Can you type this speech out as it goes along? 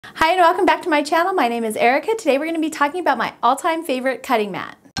Hi and welcome back to my channel. My name is Erica. Today we're going to be talking about my all-time favorite cutting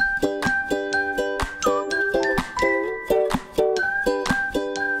mat.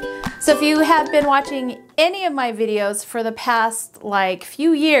 So if you have been watching any of my videos for the past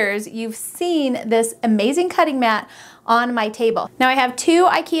few years, you've seen this amazing cutting mat on my table. Now I have two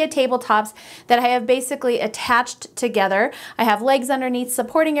IKEA tabletops that I have basically attached together. I have legs underneath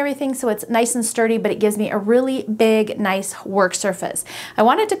supporting everything so it's nice and sturdy, but it gives me a really big, nice work surface. I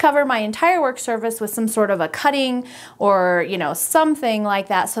wanted to cover my entire work surface with some sort of a cutting or, something like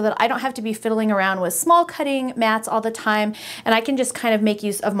that so that I don't have to be fiddling around with small cutting mats all the time and I can just kind of make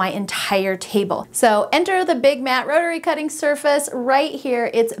use of my entire table. So enter the Big Mat Rotary cutting surface right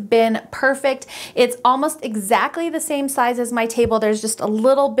here. It's been perfect. It's almost exactly the same size as my table. There's just a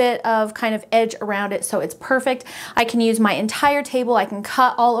little bit of kind of edge around it, so it's perfect. I can use my entire table. I can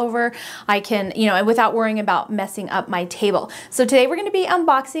cut all over. I can, without worrying about messing up my table. So today we're going to be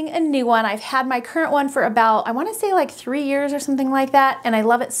unboxing a new one. I've had my current one for about, I want to say 3 years or something like that, and I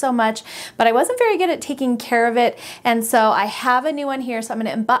love it so much, but I wasn't very good at taking care of it, and so I have a new one here, so I'm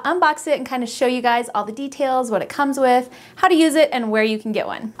going to unbox it and kind of show you guys all the details, what it comes with, how to use it, and where you can get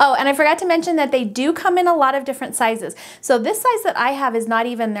one. Oh, and I forgot to mention that they do come in a lot of different sizes. So this size that I have is not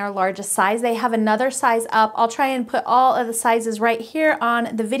even their largest size. They have another size up. I'll try and put all of the sizes right here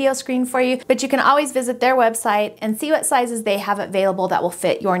on the video screen for you, but you can always visit their website and see what sizes they have available that will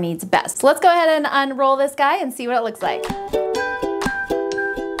fit your needs best. So let's go ahead and unroll this guy and see what it looks like.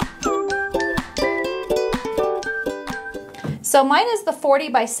 So mine is the 40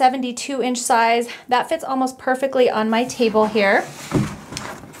 by 72 inch size. That fits almost perfectly on my table here.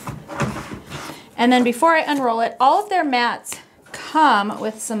 And then before I unroll it, all of their mats come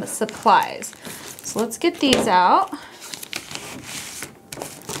with some supplies. So let's get these out.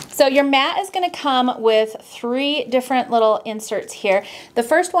 So your mat is going to come with 3 different little inserts here. The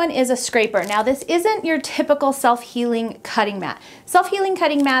first one is a scraper. Now this isn't your typical self-healing cutting mat. Self-healing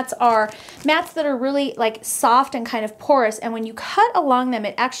cutting mats are mats that are really soft and kind of porous, and when you cut along them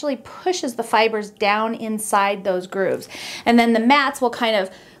it actually pushes the fibers down inside those grooves. And then the mats will kind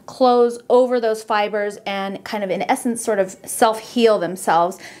of close over those fibers and kind of in essence sort of self-heal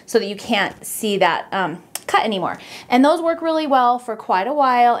themselves so that you can't see that cut anymore. And those work really well for quite a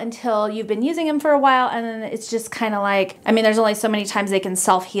while until you've been using them for a while, and then it's just kind of there's only so many times they can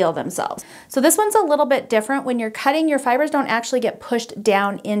self-heal themselves. So this one's a little bit different. When you're cutting, your fibers don't actually get pushed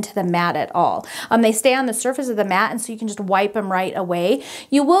down into the mat at all. They stay on the surface of the mat, and so you can just wipe them right away.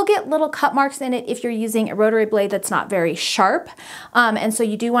 You will get little cut marks in it if you're using a rotary blade that's not very sharp, and so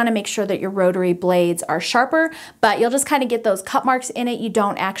you do want to make sure that your rotary blades are sharper, but you'll just kind of get those cut marks in it. You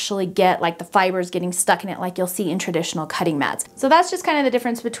don't actually get the fibers getting stuck in it like you'll see in traditional cutting mats. So that's just kind of the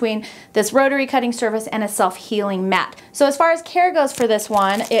difference between this rotary cutting surface and a self-healing mat. So as far as care goes for this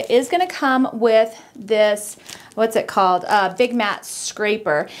one, it is going to come with this, what's it called, Big Mat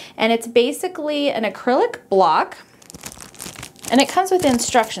Scraper, and it's basically an acrylic block, and it comes with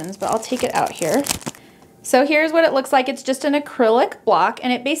instructions, but I'll take it out here. So here's what it looks like. It's just an acrylic block,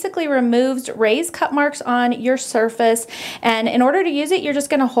 and it basically removes raised cut marks on your surface. And in order to use it, you're just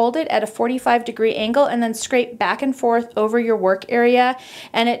going to hold it at a 45-degree angle and then scrape back and forth over your work area.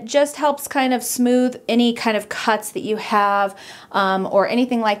 And it just helps kind of smooth any kind of cuts that you have or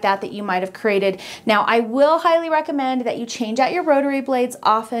anything like that that you might have created. Now, I will highly recommend that you change out your rotary blades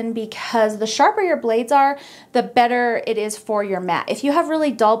often, because the sharper your blades are, the better it is for your mat. If you have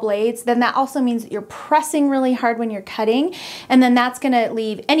really dull blades, then that also means that you're pressing really hard when you're cutting, and then that's going to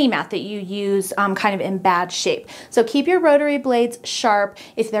leave any mat that you use kind of in bad shape. So keep your rotary blades sharp.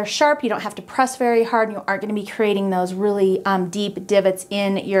 If they're sharp, you don't have to press very hard, and you aren't going to be creating those really deep divots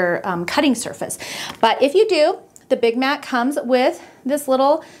in your cutting surface. But if you do, the Big Mat comes with this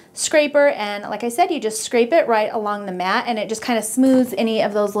little scraper, and like I said, you just scrape it right along the mat, and it just kind of smooths any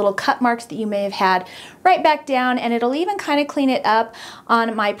of those little cut marks that you may have had right back down, and it'll even kind of clean it up.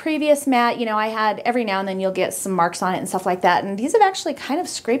 On my previous mat, I had, every now and then you'll get some marks on it and stuff like that, and these have actually kind of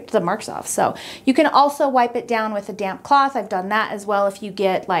scraped the marks off. So you can also wipe it down with a damp cloth. I've done that as well. If you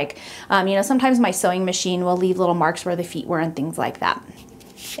get sometimes my sewing machine will leave little marks where the feet were and things like that.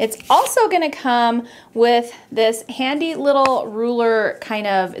 It's also going to come with this handy little ruler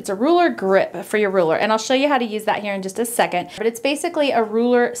it's a ruler grip for your ruler, and I'll show you how to use that here in just a second, but it's basically a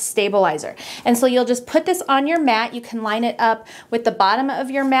ruler stabilizer. And so you'll just put this on your mat. You can line it up with the bottom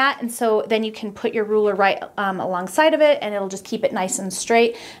of your mat, and so then you can put your ruler right alongside of it, and it'll just keep it nice and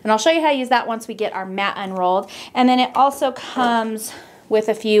straight. And I'll show you how to use that once we get our mat unrolled. And then it also comes with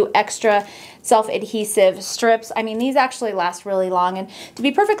a few extra self-adhesive strips. I mean, these actually last really long, and to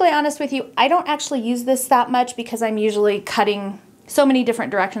be perfectly honest with you, I don't actually use this that much because I'm usually cutting so many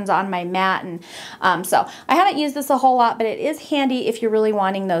different directions on my mat, and so I haven't used this a whole lot, but it is handy if you're really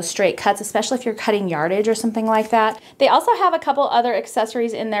wanting those straight cuts, especially if you're cutting yardage or something like that. They also have a couple other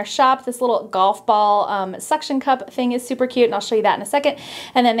accessories in their shop. This little golf ball suction cup thing is super cute, and I'll show you that in a second.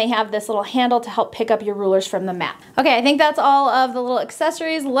 And then they have this little handle to help pick up your rulers from the mat. Okay, I think that's all of the little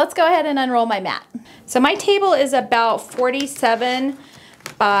accessories. Let's go ahead and unroll my mat. So my table is about 47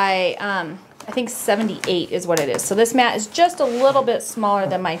 by I think 78 is what it is. So this mat is just a little bit smaller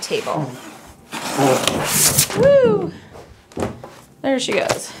than my table. Woo! There she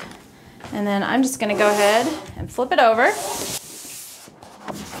goes. And then I'm just gonna go ahead and flip it over.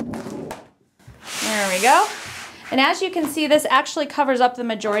 There we go. And as you can see, this actually covers up the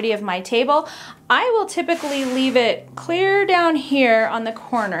majority of my table. I will typically leave it clear down here on the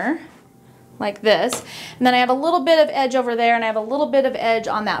corner, like this, and then I have a little bit of edge over there, and I have a little bit of edge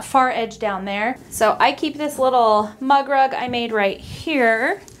on that far edge down there. So I keep this little mug rug I made right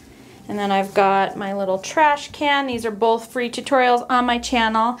here, and then I've got my little trash can. These are both free tutorials on my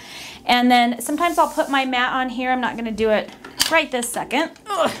channel. And then sometimes I'll put my mat on here. I'm not gonna do it right this second.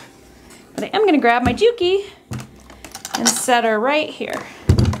 Ugh. But I am gonna grab my Juki and set her right here.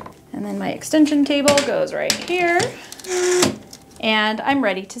 And then my extension table goes right here, and I'm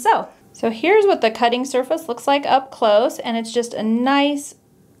ready to sew. So here's what the cutting surface looks like up close, and it's just a nice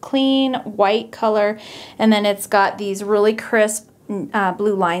clean white color, and then it's got these really crisp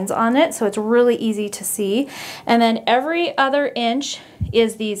blue lines on it, so it's really easy to see. And then every other inch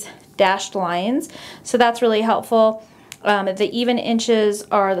is these dashed lines, so that's really helpful. The even inches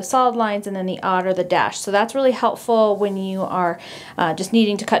are the solid lines, and then the odd are the dash. So that's really helpful when you are just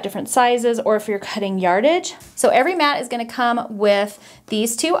needing to cut different sizes, or if you're cutting yardage. So every mat is going to come with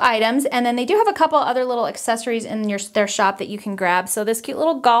these two items, and then they do have a couple other little accessories in their shop that you can grab. So this cute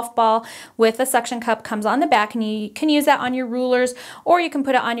little golf ball with a suction cup comes on the back, and you can use that on your rulers, or you can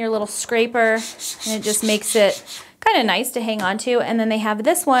put it on your little scraper, and it just makes it kind of nice to hang on to. And then they have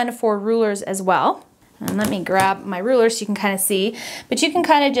this one for rulers as well. And let me grab my ruler so you can kind of see, but you can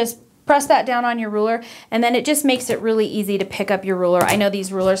kind of just press that down on your ruler, and then it just makes it really easy to pick up your ruler. I know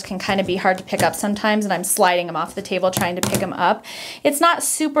these rulers can kind of be hard to pick up sometimes, and I'm sliding them off the table trying to pick them up. It's not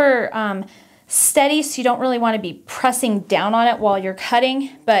super steady, so you don't really want to be pressing down on it while you're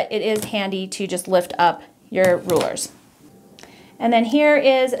cutting, but it is handy to just lift up your rulers. And then here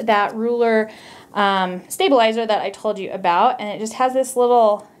is that ruler stabilizer that I told you about, and it just has this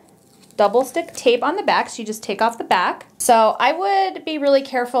little double stick tape on the back, so you just take off the back. So I would be really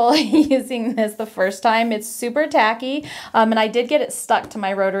careful using this the first time. It's super tacky, and I did get it stuck to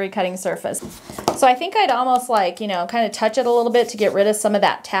my rotary cutting surface. So I think I'd almost like, you know, kind of touch it a little bit to get rid of some of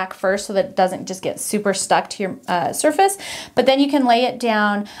that tack first, so that it doesn't just get super stuck to your surface. But then you can lay it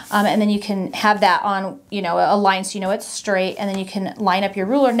down, and then you can have that on, you know, a line so you know it's straight, and then you can line up your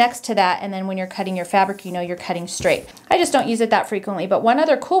ruler next to that, and then when you're cutting your fabric, you know you're cutting straight. I just don't use it that frequently, but one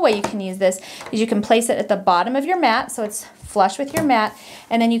other cool way you can use this is you can place it at the bottom of your mat, so it's flush with your mat,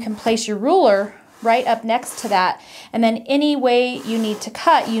 and then you can place your ruler right up next to that, and then any way you need to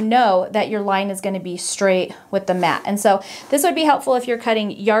cut, you know that your line is going to be straight with the mat. And so this would be helpful if you're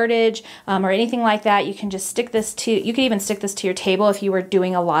cutting yardage or anything like that. You can just stick this to, you could even stick this to your table if you were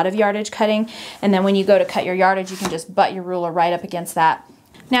doing a lot of yardage cutting, and then when you go to cut your yardage, you can just butt your ruler right up against that.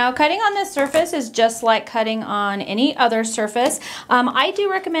 Now, cutting on this surface is just like cutting on any other surface. I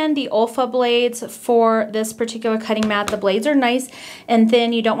do recommend the Olfa blades for this particular cutting mat. The blades are nice and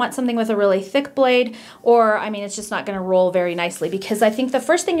thin. You don't want something with a really thick blade, or, I mean, it's just not gonna roll very nicely, because I think the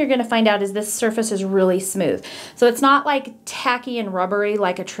first thing you're gonna find out is this surface is really smooth. So it's not like tacky and rubbery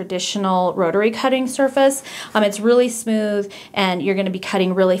like a traditional rotary cutting surface. It's really smooth, and you're gonna be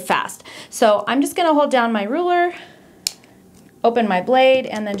cutting really fast. So I'm just gonna hold down my ruler, open my blade,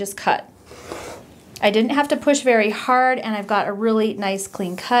 and then just cut. I didn't have to push very hard, and I've got a really nice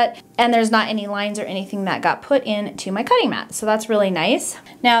clean cut, and there's not any lines or anything that got put into my cutting mat, so that's really nice.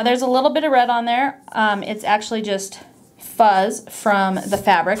 Now there's a little bit of red on there. It's actually just fuzz from the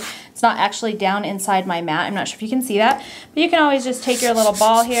fabric. It's not actually down inside my mat. I'm not sure if you can see that, but you can always just take your little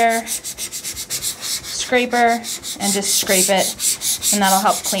ball here, scraper, and just scrape it, and that'll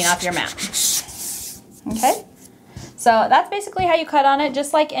help clean off your mat. Okay? So that's basically how you cut on it,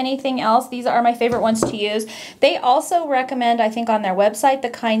 just like anything else. These are my favorite ones to use. They also recommend, I think on their website,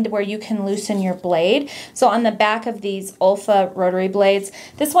 the kind where you can loosen your blade. So on the back of these Olfa rotary blades,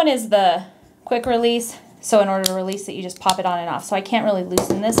 this one is the quick release. So in order to release it, you just pop it on and off. So I can't really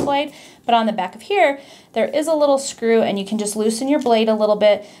loosen this blade, but on the back of here, there is a little screw, and you can just loosen your blade a little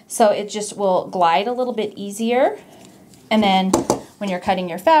bit so it just will glide a little bit easier. And then when you're cutting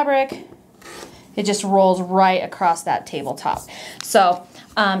your fabric, It just rolls right across that tabletop. So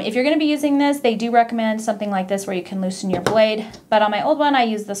if you're going to be using this, they do recommend something like this where you can loosen your blade. But on my old one, I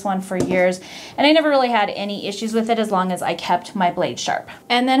used this one for years, and I never really had any issues with it as long as I kept my blade sharp.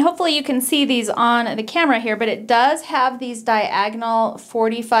 And then hopefully you can see these on the camera here, but it does have these diagonal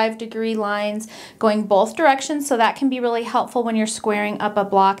 45-degree lines going both directions, so that can be really helpful when you're squaring up a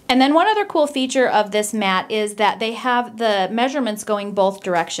block. And then one other cool feature of this mat is that they have the measurements going both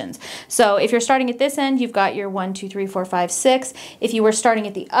directions. So if you're starting at this end, you've got your 1, 2, 3, 4, 5, 6. If you were starting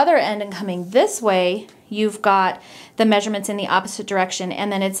at the other end and coming this way, you've got the measurements in the opposite direction,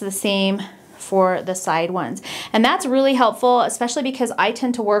 and then it's the same for the side ones. And that's really helpful, especially because I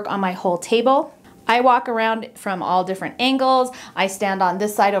tend to work on my whole table. I walk around from all different angles. I stand on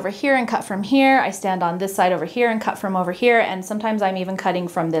this side over here and cut from here. I stand on this side over here and cut from over here. And sometimes I'm even cutting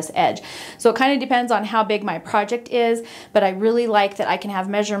from this edge. So it kind of depends on how big my project is, but I really like that I can have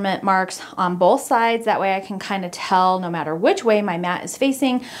measurement marks on both sides. That way I can kind of tell no matter which way my mat is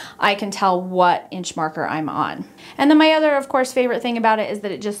facing, I can tell what inch marker I'm on. And then my other, of course, favorite thing about it is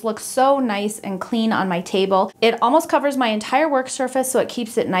that it just looks so nice and clean on my table. It almost covers my entire work surface, so it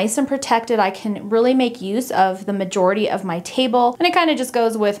keeps it nice and protected. I can really make use of the majority of my table, and it kind of just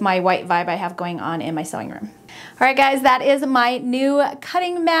goes with my white vibe I have going on in my sewing room. All right, guys, that is my new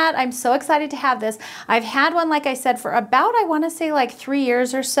cutting mat. I'm so excited to have this. I've had one, like I said, for about, I want to say like 3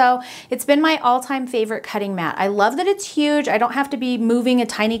 years or so. It's been my all-time favorite cutting mat. I love that it's huge. I don't have to be moving a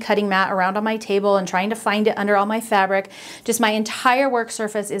tiny cutting mat around on my table and trying to find it under all my fabric. Just my entire work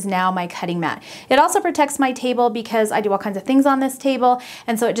surface is now my cutting mat. It also protects my table because I do all kinds of things on this table,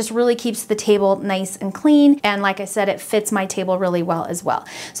 and so it just really keeps the table nice and clean. And like I said, it fits my table really well as well.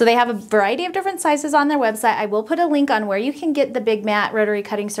 So they have a variety of different sizes on their website. I will put a link on where you can get the big mat rotary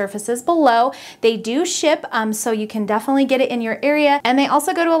cutting surfaces below. They do ship, so you can definitely get it in your area. And they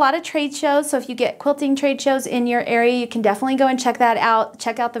also go to a lot of trade shows. So if you get quilting trade shows in your area, you can definitely go and check that out.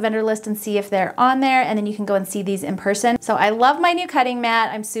 Check out the vendor list and see if they're on there, and then you can go and see these in person. So I love my new cutting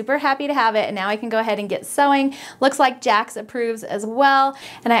mat. I'm super happy to have it, and now I can go ahead and get sewing. Looks like Jax approves as well.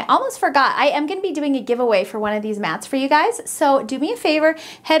 And I almost forgot, I am going to be doing a giveaway for one of these mats for you guys. So do me a favor,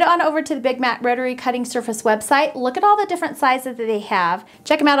 head on over to the Big Mat Rotary Cutting Surface website. Look at all the different sizes that they have.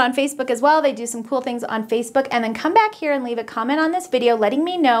 Check them out on Facebook as well. They do some cool things on Facebook. And then come back here and leave a comment on this video letting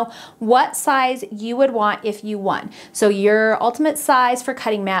me know what size you would want if you won. So your ultimate size for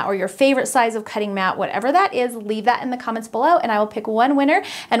cutting mat, or your favorite size of cutting mat, whatever that is, leave that in the comments below, and I will pick one winner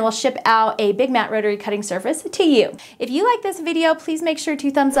and we'll ship out a Big Mat Rotary Cutting Surface to you. If you like this video, please make sure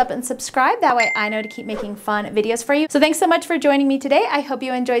to thumbs up and subscribe. That way I know to keep making fun videos for you. So thanks so much for joining me today. I hope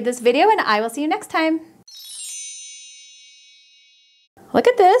you enjoyed this video, and I will see you next time. Look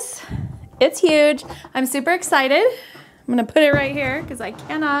at this. It's huge. I'm super excited. I'm gonna put it right here because I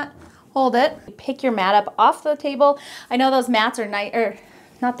cannot hold it. Pick your mat up off the table. I know those mats are nice, or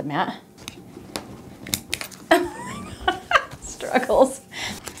not the mat. Oh my God. Struggles.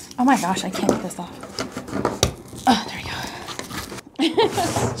 Oh my gosh, I can't get this off. Oh, there we go.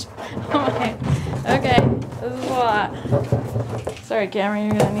 Oh my, okay, this is a lot. Sorry, camera,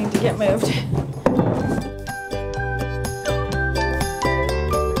 you're gonna need to get moved.